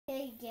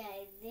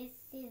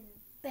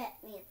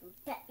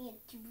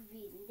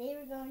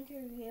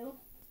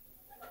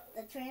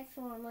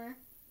Transformer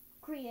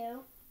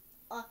KREO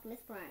Optimus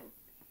Prime.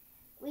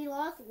 We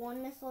lost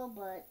one missile,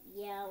 but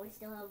yeah, we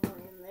still have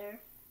one in there.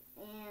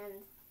 And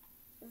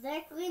it's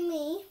actually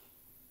me,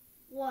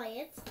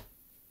 Wyatt.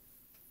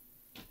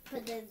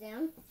 Put this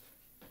down.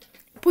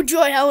 Put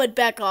your helmet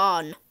back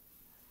on.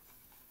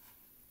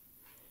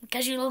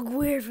 Because you look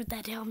weird with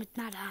that helmet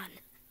not on.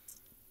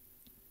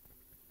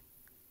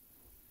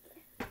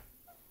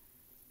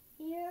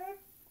 Here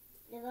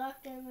is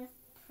Optimus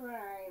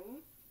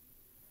Prime.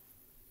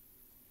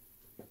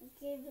 These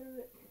guys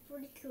are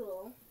pretty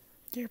cool.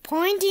 You're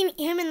pointing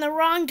him in the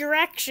wrong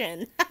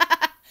direction.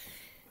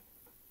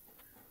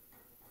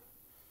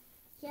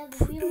 He has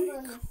the wheels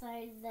on the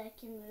sides that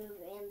can move,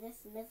 and this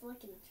missile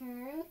can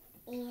turn.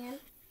 And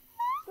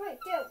 3,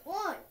 2,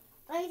 1.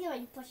 Let me see if I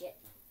can push it.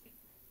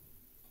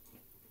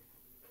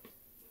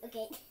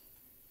 Okay.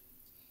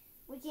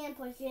 We can't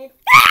push it.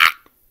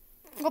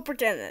 We'll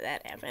pretend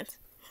that happened.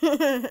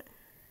 And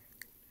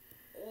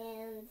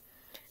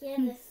he has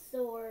a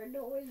sword.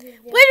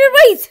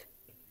 Wait!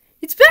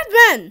 It's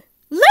Batman!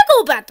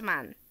 Lego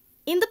Batman!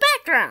 In the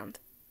background.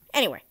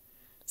 Anyway,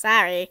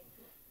 sorry.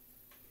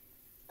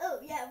 Oh,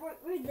 yeah,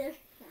 we're there.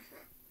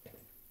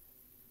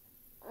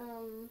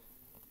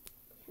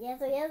 Yeah,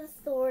 so he has a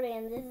sword,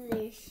 and this is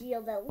a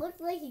shield that looks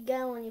like a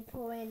gun when you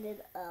point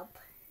it up.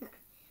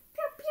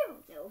 Pew,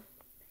 pew.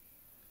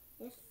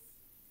 Yes.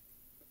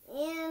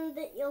 And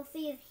you'll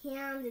see his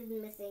hand is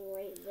missing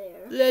right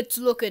there. Let's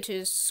look at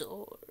his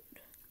sword.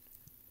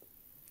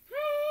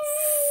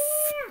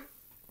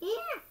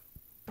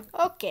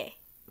 Okay.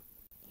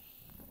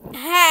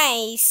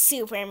 Hi,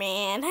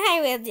 Superman. I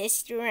will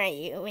destroy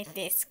you with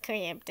this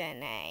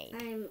kryptonite.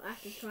 I'm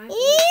actually trying Ew!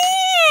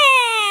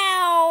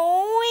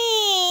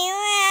 Wait,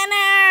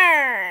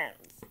 that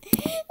hurts.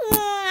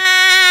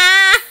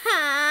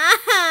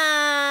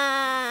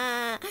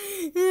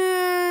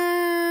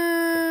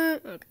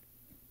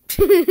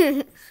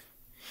 Okay.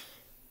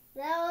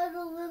 That was a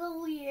little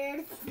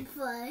weird,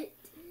 but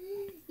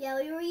yeah,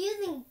 we were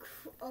using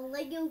a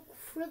Lego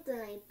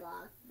kryptonite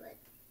box, but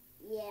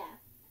yeah.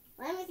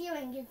 Let me see if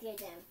I can get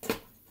down.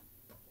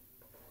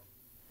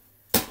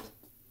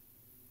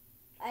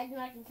 I did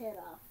not get it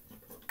off.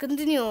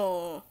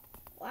 Continue.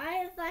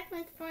 Why is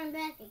Optimus Prime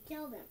back? I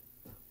killed him.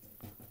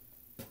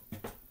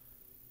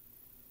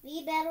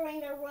 The battering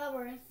the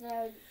rubber,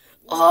 so...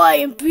 I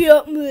am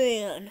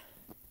Batman.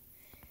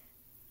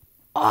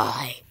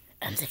 I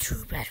am the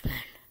true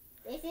Batman.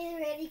 This is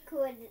really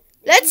cool.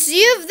 Let's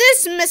see if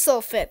this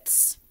missile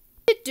fits.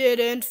 It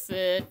didn't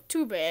fit.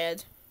 Too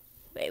bad.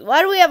 Wait,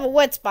 why do we have a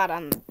wet spot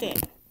on the thing?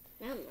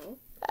 I don't know.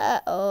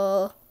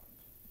 Uh-oh.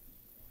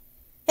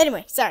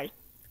 Anyway, sorry.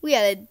 We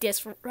had a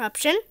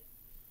disruption.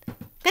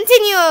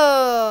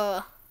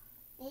 Continue!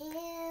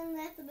 And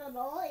that's about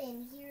all.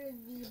 And here's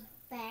the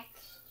back.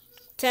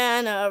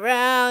 Turn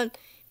around.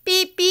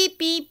 Beep, beep,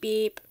 beep,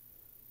 beep.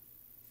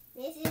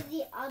 This is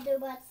the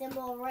Autobot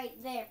symbol right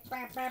there.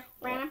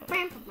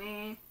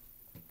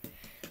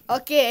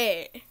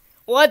 Okay.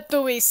 What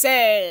do we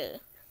say?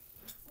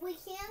 We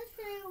can't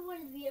show what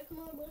his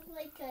vehicle looks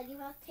like because you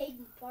have to take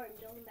them apart and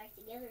build them back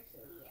together, so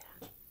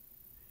yeah.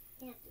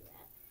 Can't do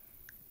that.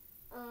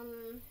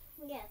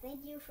 Yeah,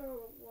 thank you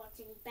for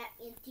watching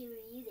Batman 2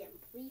 Reviews, and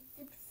please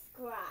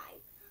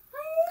subscribe.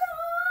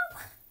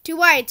 To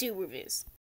Y2 Reviews.